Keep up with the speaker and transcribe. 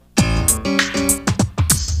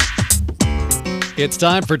It's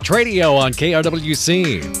time for Tradio on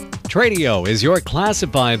KRWC. Tradio is your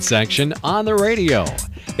classified section on the radio.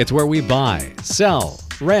 It's where we buy, sell,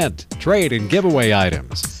 rent, trade, and give away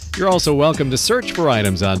items. You're also welcome to search for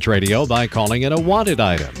items on Tradio by calling it a wanted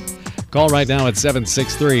item. Call right now at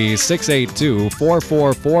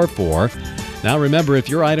 763-682-4444. Now remember, if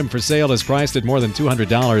your item for sale is priced at more than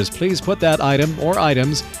 $200, please put that item or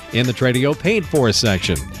items in the Tradio Paid For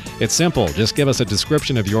section. It's simple. Just give us a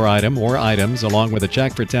description of your item or items along with a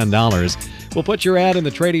check for $10. We'll put your ad in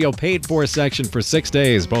the Tradio Paid For section for 6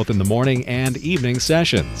 days, both in the morning and evening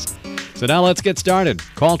sessions. So now let's get started.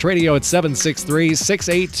 Call Tradio at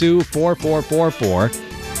 763-682-4444.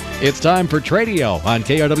 It's time for Tradio on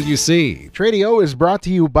KRWC. Tradio is brought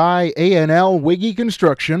to you by A&L Wiggy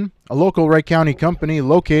Construction, a local Wright County company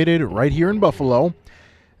located right here in Buffalo.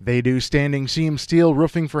 They do standing seam steel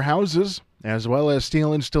roofing for houses, as well as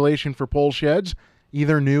steel installation for pole sheds,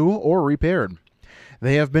 either new or repaired.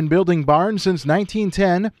 They have been building barns since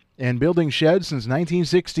 1910 and building sheds since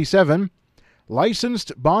 1967.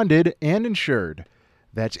 Licensed, bonded, and insured.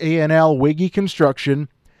 That's A&L Wiggy Construction.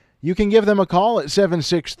 You can give them a call at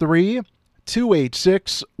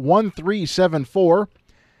 763-286-1374.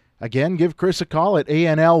 Again, give Chris a call at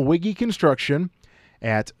A&L Wiggy Construction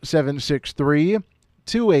at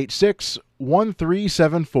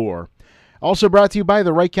 763-286-1374. Also brought to you by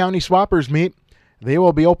the Wright County Swappers Meet. They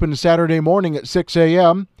will be open Saturday morning at 6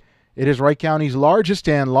 a.m. It is Wright County's largest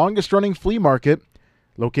and longest-running flea market,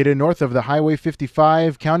 located north of the Highway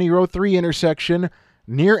 55 County Road 3 intersection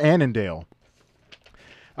near Annandale.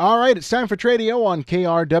 All right, it's time for Tradio on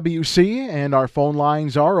KRWC, and our phone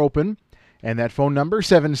lines are open. And that phone number,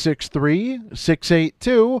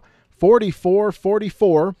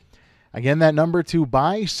 763-682-4444. Again, that number to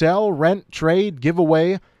buy, sell, rent, trade, give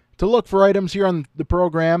away, to look for items here on the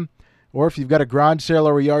program. Or if you've got a garage sale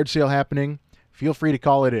or a yard sale happening, feel free to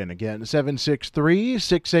call it in. Again,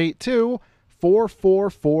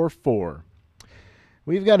 763-682-4444.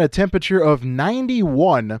 We've got a temperature of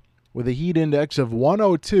 91 with a heat index of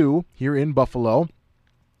 102 here in Buffalo.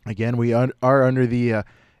 Again, we are under the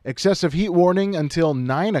excessive heat warning until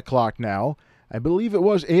 9 o'clock now. I believe it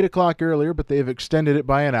was 8 o'clock earlier, but they've extended it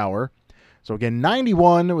by an hour. So again,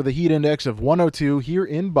 91 with a heat index of 102 here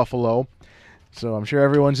in Buffalo. So I'm sure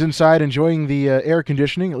everyone's inside enjoying the air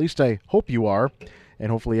conditioning. At least I hope you are.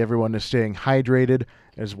 And hopefully everyone is staying hydrated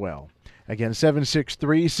as well. Again,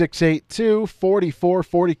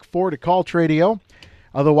 763-682-4444 to call Tradio.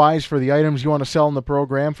 Otherwise, for the items you want to sell in the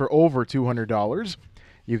program for over $200,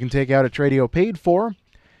 you can take out a Tradio Paid For.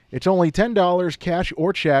 It's only $10 cash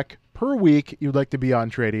or check per week you'd like to be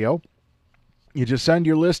on Tradio. You just send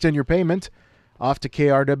your list and your payment off to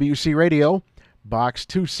KRWC Radio, Box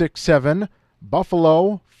 267,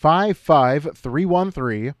 Buffalo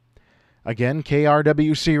 55313. Again,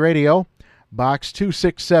 KRWC Radio, Box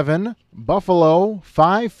 267, Buffalo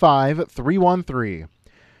 55313.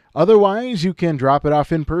 Otherwise, you can drop it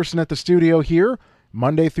off in person at the studio here,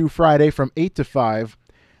 Monday through Friday from 8 to 5.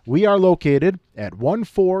 We are located at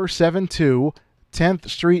 1472 10th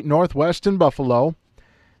Street Northwest in Buffalo.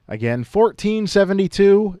 Again,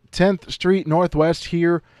 1472 10th Street Northwest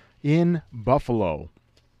here in Buffalo.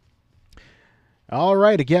 All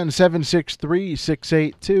right, again,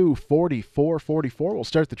 763-682-4444. We'll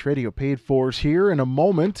start the Tradio Paid Fors here in a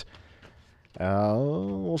moment.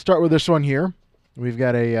 We'll start with this one here. We've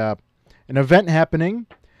got an event happening,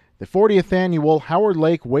 the 40th Annual Howard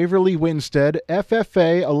Lake Waverly Winstead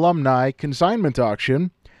FFA Alumni Consignment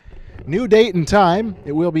Auction. New date and time,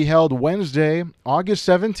 it will be held Wednesday, August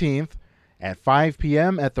 17th at 5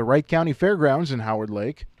 p.m. at the Wright County Fairgrounds in Howard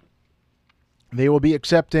Lake. They will be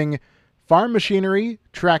accepting farm machinery,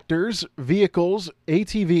 tractors, vehicles,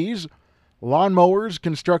 ATVs, lawnmowers,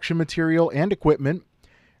 construction material and equipment,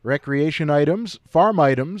 recreation items, farm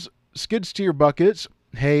items, skid steer buckets,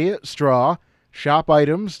 hay, straw, shop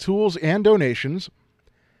items, tools, and donations.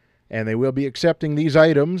 And they will be accepting these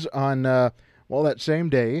items on, that same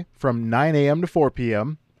day from 9 a.m. to 4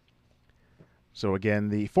 p.m. So again,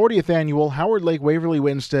 the 40th Annual Howard Lake Waverly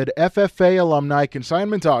Winstead FFA Alumni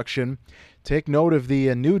Consignment Auction. Take note of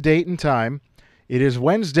the new date and time. It is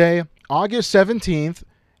Wednesday, August 17th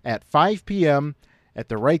at 5 p.m. at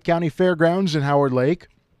the Wright County Fairgrounds in Howard Lake.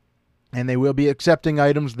 And they will be accepting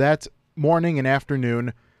items that morning and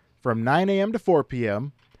afternoon from 9 a.m. to 4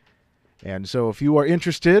 p.m. And so if you are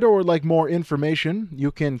interested or would like more information,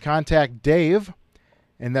 you can contact Dave.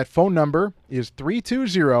 And that phone number is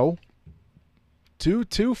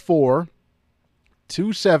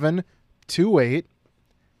 320-224-2728.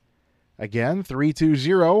 Again,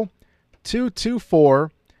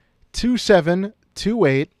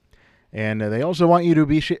 320-224-2728. And they also want you to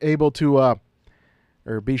be able to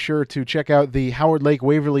be sure to check out the Howard Lake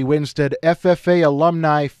Waverly Winstead FFA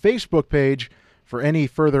Alumni Facebook page for any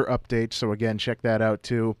further updates. So again, check that out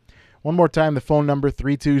too. One more time, the phone number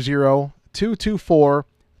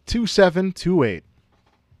 320-224-2728.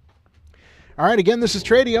 All right, again, this is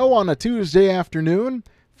Tradio on a Tuesday afternoon.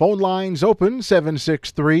 Phone lines open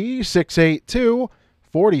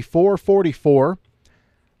 763-682-4444.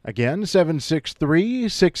 Again,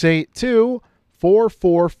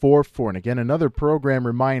 763-682-4444. And again, another program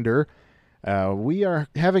reminder, we are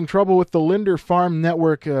having trouble with the Linder Farm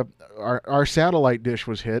Network. Our satellite dish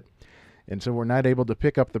was hit, and so we're not able to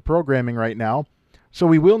pick up the programming right now. So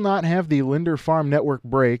we will not have the Linder Farm Network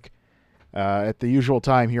break at the usual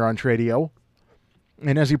time here on Tradio.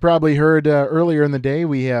 And as you probably heard earlier in the day,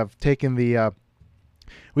 we have taken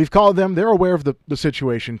we've called them. They're aware of the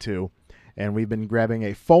situation too. And we've been grabbing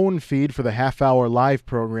a phone feed for the half-hour live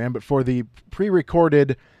program. But for the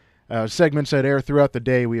pre-recorded segments that air throughout the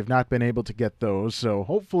day, we have not been able to get those. So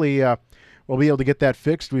hopefully we'll be able to get that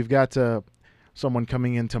fixed. We've got someone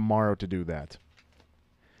coming in tomorrow to do that.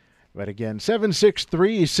 But again,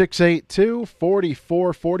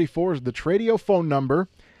 763-682-4444 is the Tradio phone number.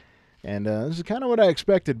 And this is kind of what I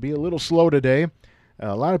expected. Be a little slow today.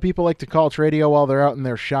 A lot of people like to call Tradio while they're out in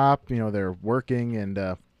their shop. They're working.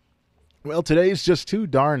 And, well, today's just too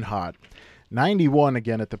darn hot. 91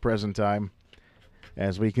 again at the present time.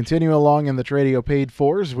 As we continue along in the Tradio Paid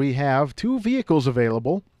Fors, we have two vehicles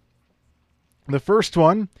available. The first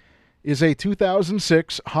one is a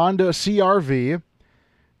 2006 Honda CR-V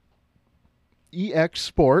EX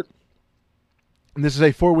Sport. And this is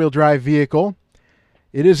a four-wheel drive vehicle.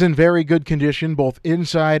 It is in very good condition, both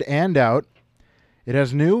inside and out. It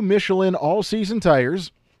has new Michelin all-season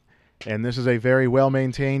tires, and this is a very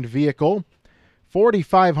well-maintained vehicle.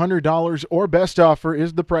 $4,500 or best offer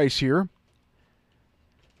is the price here.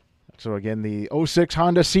 So again, the 06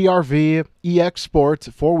 Honda CR-V EX Sport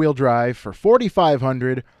four-wheel drive for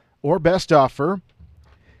 $4,500 or best offer.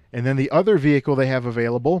 And then the other vehicle they have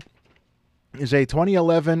available is a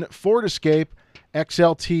 2011 Ford Escape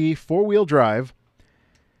XLT four-wheel drive.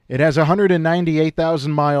 It has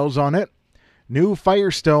 198,000 miles on it. New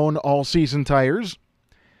Firestone all-season tires.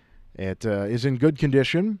 It is in good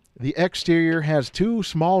condition. The exterior has two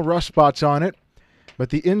small rust spots on it, but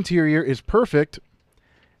the interior is perfect.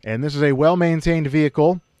 And this is a well-maintained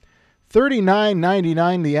vehicle.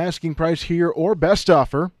 $39.99 the asking price here or best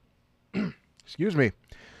offer. Excuse me.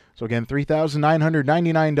 So again,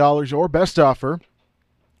 $3,999 or best offer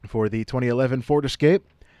for the 2011 Ford Escape.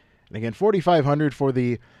 And again, $4,500 for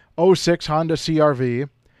the 06 Honda CR-V.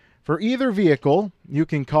 For either vehicle, you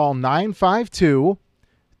can call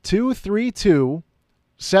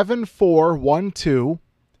 952-232-7412.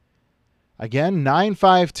 Again,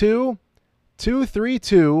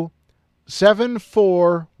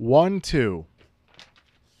 952-232-7412.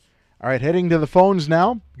 All right, heading to the phones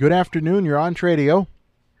now. Good afternoon. You're on Tradio.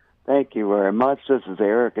 Thank you very much. This is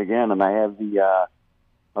Eric again, and I have the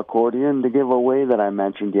accordion to give away that I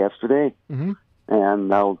mentioned yesterday. Mm-hmm.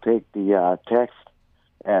 And I'll take the text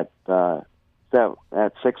at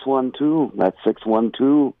 612. That's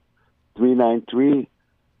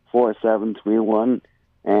 612-393-4731.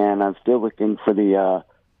 And I'm still looking for the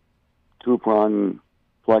two-prong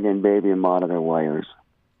plug-in baby monitor wires.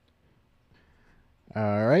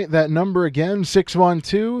 All right, that number again,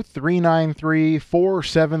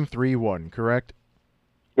 612-393-4731, correct?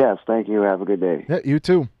 Yes, thank you. Have a good day. Yeah, you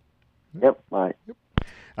too. Yep, bye. Yep.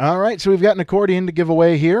 All right, so we've got an accordion to give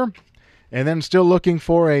away here, and then still looking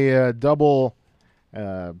for a double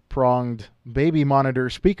pronged baby monitor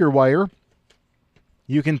speaker wire.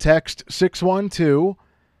 You can text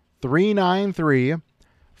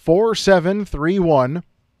 612-393-4731.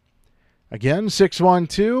 Again,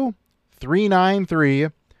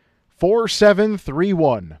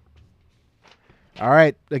 612-393-4731. All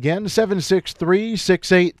right, again,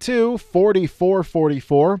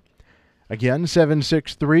 763-682-4444. Again,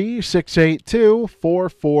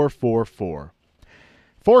 763-682-4444.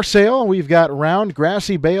 For sale, we've got round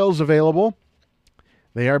grassy bales available.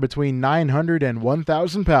 They are between 900 and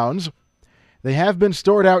 1,000 pounds. They have been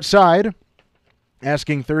stored outside,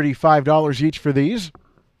 asking $35 each for these.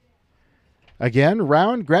 Again,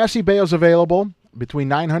 round grassy bales available between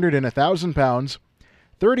 900 and 1,000 pounds.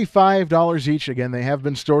 $35 each. Again, they have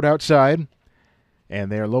been stored outside,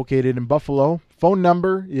 and they are located in Buffalo. Phone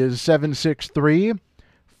number is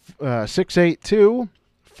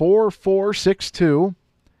 763-682-4462.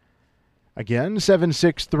 Again,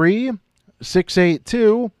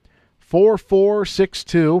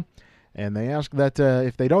 763-682-4462. And they ask that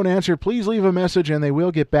if they don't answer, please leave a message and they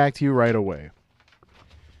will get back to you right away.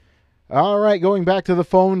 All right, going back to the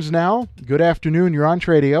phones now. Good afternoon. You're on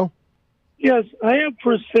Tradio. Yes, I have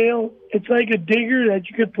for sale. It's like a digger that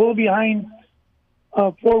you could pull behind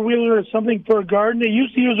a four-wheeler or something for a garden. They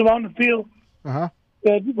used to use them out in the field. Uh-huh.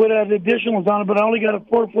 That would have additionals on it, but I only got a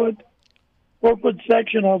four-foot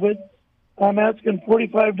section of it. I'm asking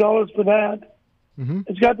 $45 for that. Mm-hmm.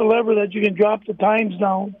 It's got the lever that you can drop the tines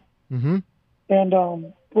down and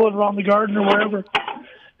pull it around the garden or wherever.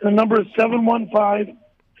 The number is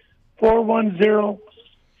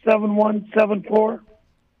 715-410-7174,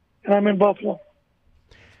 and I'm in Buffalo.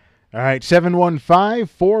 All right,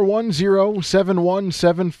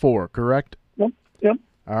 715-410-7174, correct? Yep.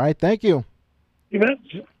 All right, thank you. You bet.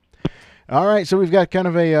 All right, so we've got kind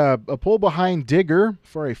of a pull-behind digger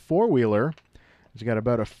for a four-wheeler. It's got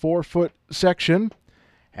about a 4-foot section,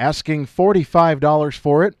 asking $45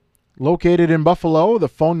 for it. Located in Buffalo, the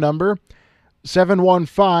phone number,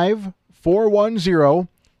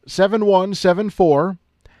 715-410-7174.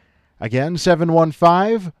 Again,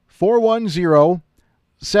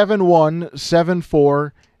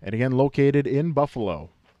 715-410-7174. And again, located in Buffalo.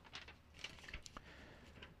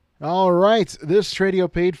 All right, this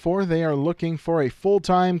Tradio paid for. They are looking for a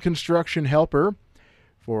full-time construction helper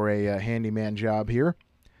for a handyman job here.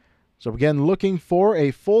 So again, looking for a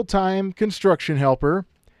full-time construction helper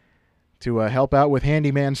to help out with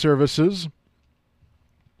handyman services.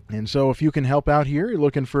 And so if you can help out here, you're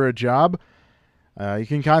looking for a job, you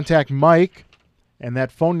can contact Mike, and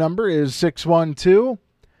that phone number is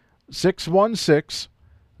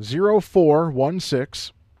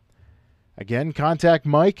 612-616-0416. Again, contact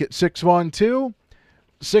Mike at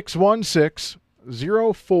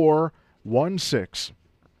 612-616-0416.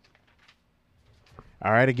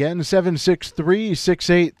 All right, again,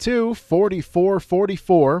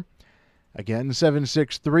 763-682-4444. Again,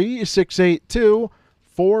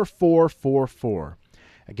 763-682-4444.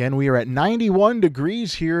 Again, we are at 91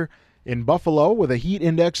 degrees here in Buffalo with a heat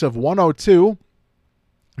index of 102.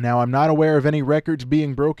 Now, I'm not aware of any records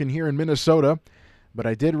being broken here in Minnesota, but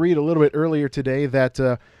I did read a little bit earlier today that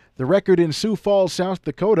the record in Sioux Falls, South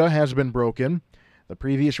Dakota has been broken. The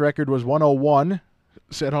previous record was 101,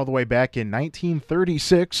 set all the way back in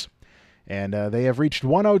 1936. And they have reached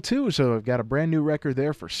 102, so I've got a brand new record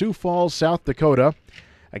there for Sioux Falls, South Dakota.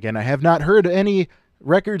 Again, I have not heard any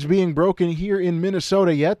records being broken here in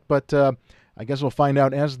Minnesota yet, but I guess we'll find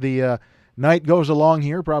out as the night goes along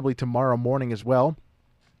here, probably tomorrow morning as well.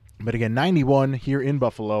 But again, 91 here in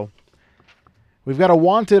Buffalo. We've got a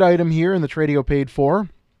wanted item here in the Tradio paid for.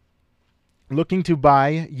 Looking to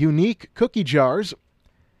buy unique cookie jars,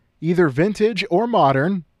 either vintage or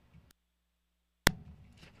modern.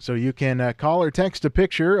 So you can call or text a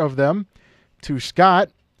picture of them to Scott,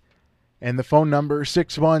 and the phone number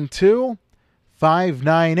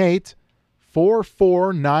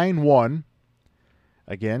 612-598-4491.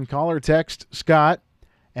 Again, call or text Scott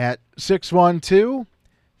at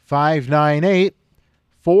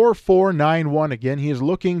 612-598-4491. Again, he is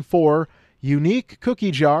looking for unique cookie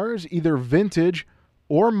jars, either vintage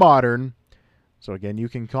or modern. So again, you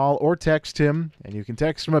can call or text him, and you can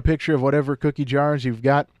text him a picture of whatever cookie jars you've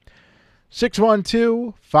got.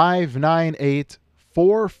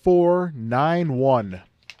 612-598-4491.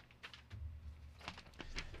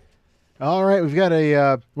 All right, we've got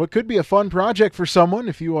a what could be a fun project for someone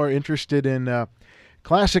if you are interested in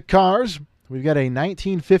classic cars. We've got a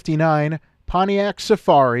 1959 Pontiac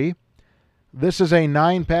Safari. This is a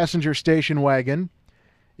 9-passenger station wagon.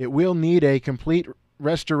 It will need a complete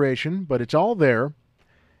restoration, but it's all there.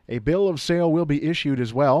 A bill of sale will be issued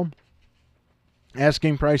as well.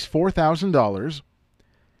 Asking price $4,000.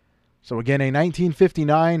 So again, a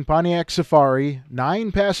 1959 Pontiac Safari,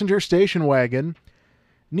 9-passenger station wagon.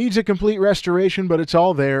 Needs a complete restoration, but it's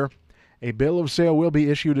all there. A bill of sale will be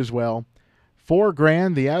issued as well.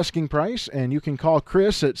 $4,000 the asking price, and you can call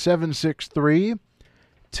Chris at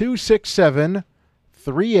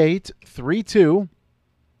 763-267-3832.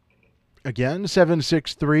 Again,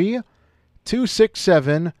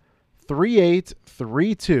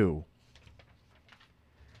 763-267-3832.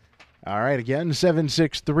 All right, again,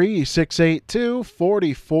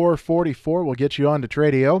 763-682-4444 will get you on to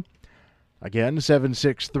Tradio. Again,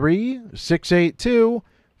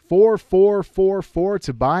 763-682-4444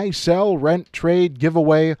 to buy, sell, rent, trade,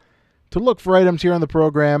 giveaway, to look for items here on the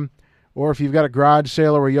program. Or if you've got a garage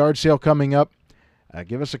sale or a yard sale coming up,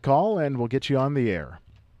 give us a call and we'll get you on the air.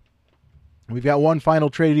 We've got one final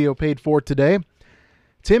Tradio paid for today.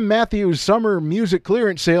 Tim Matthews Summer Music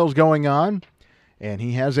Clearance Sales going on. And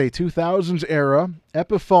he has a 2000s era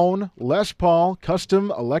Epiphone Les Paul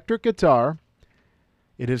custom electric guitar.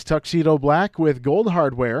 It is tuxedo black with gold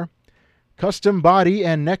hardware, custom body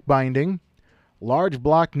and neck binding, large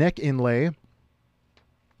block neck inlay,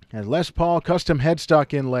 has Les Paul custom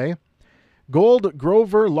headstock inlay, gold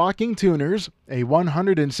Grover locking tuners, a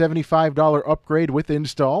 $175 upgrade with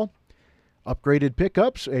install, upgraded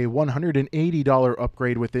pickups, a $180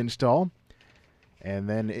 upgrade with install, and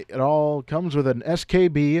then it all comes with an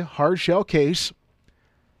SKB hard shell case.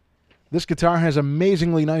 This guitar has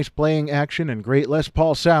amazingly nice playing action and great Les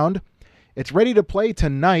Paul sound. It's ready to play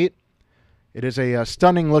tonight. It is a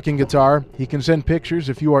stunning looking guitar. He can send pictures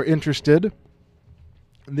if you are interested.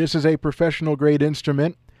 This is a professional grade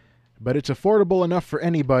instrument, but it's affordable enough for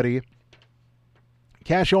anybody.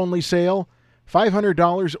 Cash only sale,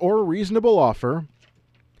 $500 or reasonable offer.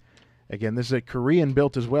 Again, this is a Korean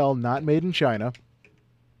built as well, not made in China.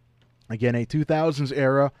 Again, a 2000s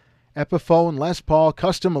era Epiphone Les Paul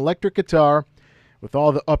custom electric guitar with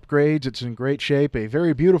all the upgrades. It's in great shape. A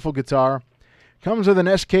very beautiful guitar. Comes with an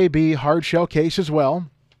SKB hard shell case as well.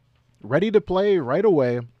 Ready to play right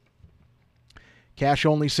away. Cash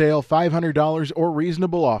only sale, $500 or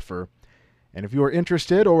reasonable offer. And if you are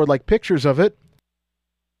interested or would like pictures of it,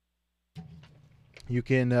 you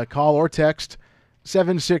can call or text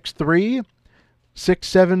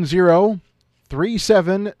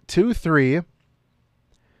 763-670-3723.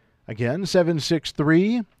 Again,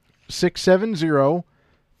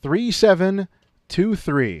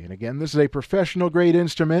 763-670-3723. And again, this is a professional grade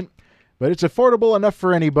instrument, but it's affordable enough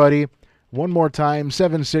for anybody. One more time,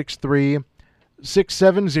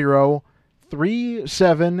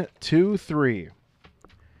 763-670-3723.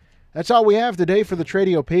 That's all we have today for the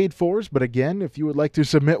Tradio Paid Fors, but again, if you would like to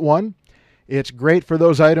submit one, it's great for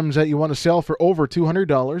those items that you want to sell for over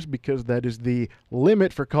 $200 because that is the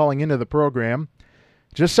limit for calling into the program.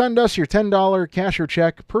 Just send us your $10 cash or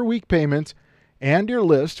check per week payment and your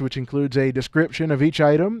list, which includes a description of each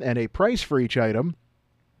item and a price for each item,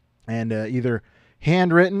 and either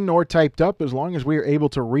handwritten or typed up as long as we are able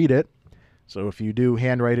to read it. So if you do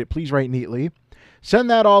handwrite it, please write neatly. Send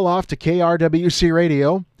that all off to KRWC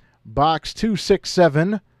Radio, Box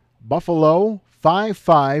 267, Buffalo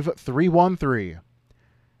 55313.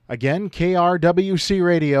 Again, KRWC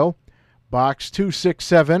Radio, Box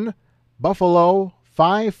 267, Buffalo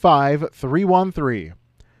 55313.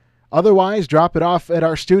 Otherwise, drop it off at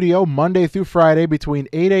our studio Monday through Friday between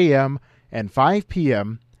 8 a.m. and 5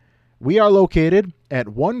 p.m. We are located at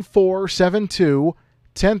 1472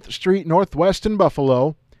 10th Street Northwest in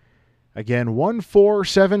Buffalo. Again,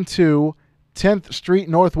 1472 10th Street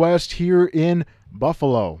Northwest here in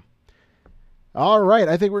Buffalo. All right,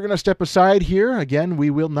 I think we're going to step aside here. Again, we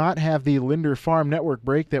will not have the Linder Farm Network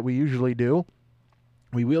break that we usually do.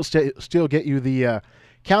 We will still get you the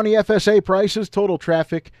county FSA prices, total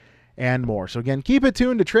traffic, and more. So again, keep it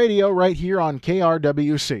tuned to Tradio right here on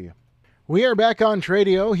KRWC. We are back on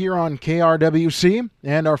Tradio here on KRWC,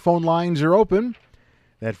 and our phone lines are open.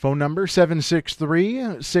 That phone number,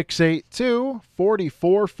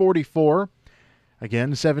 763-682-4444.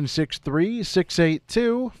 Again,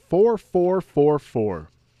 763-682-4444.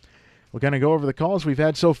 We're going to go over the calls we've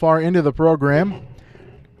had so far into the program.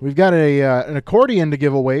 We've got an accordion to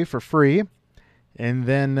give away for free, and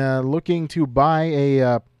then looking to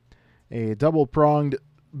buy a double-pronged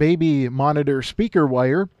baby monitor speaker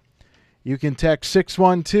wire. You can text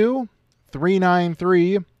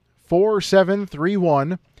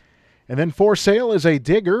 612-393-4731. And then for sale is a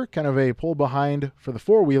digger, kind of a pull behind for the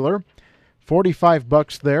four-wheeler.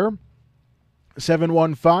 $45 there.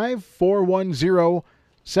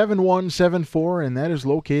 715-410-7174, and that is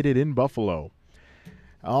located in Buffalo.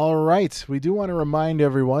 All right, we do want to remind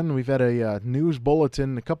everyone, we've had a news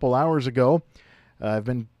bulletin a couple hours ago. I've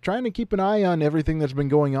been trying to keep an eye on everything that's been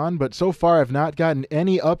going on, but so far I've not gotten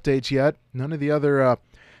any updates yet. None of the other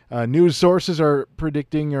news sources are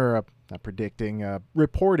reporting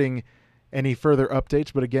any further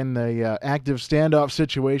updates. But again, the active standoff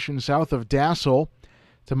situation south of Dassel,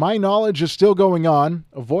 to my knowledge, is still going on.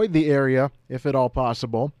 Avoid the area if at all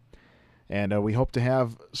possible. And we hope to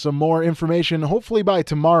have some more information, hopefully by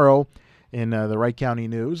tomorrow, in the Wright County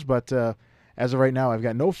News. But as of right now, I've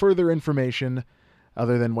got no further information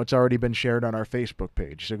other than what's already been shared on our Facebook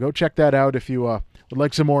page. So go check that out if you would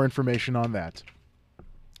like some more information on that.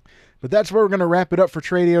 But that's where we're going to wrap it up for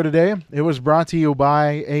Tradio today. It was brought to you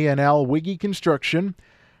by A&L Wiggy Construction,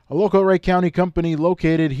 a local Wright County company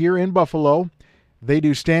located here in Buffalo. They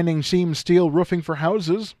do standing seam steel roofing for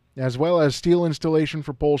houses, as well as steel installation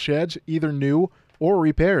for pole sheds, either new or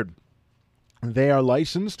repaired. They are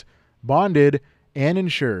licensed, bonded, and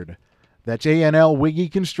insured. That's A-N-L Wiggy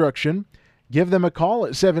Construction. Give them a call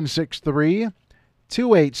at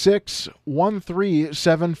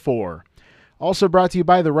 763-286-1374. Also brought to you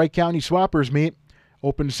by the Wright County Swappers Meet.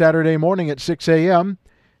 Open Saturday morning at 6 a.m.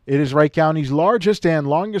 It is Wright County's largest and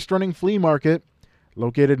longest-running flea market,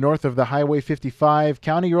 located north of the Highway 55,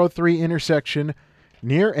 County Road 3 intersection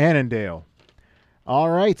near Annandale. All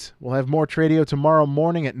right, we'll have more Tradio tomorrow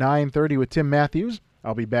morning at 9:30 with Tim Matthews.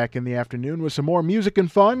 I'll be back in the afternoon with some more music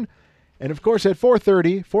and fun, and of course at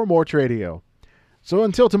 4:30 for more Tradio. So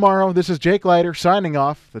until tomorrow, this is Jake Leiter signing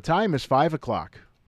off. The time is 5 o'clock.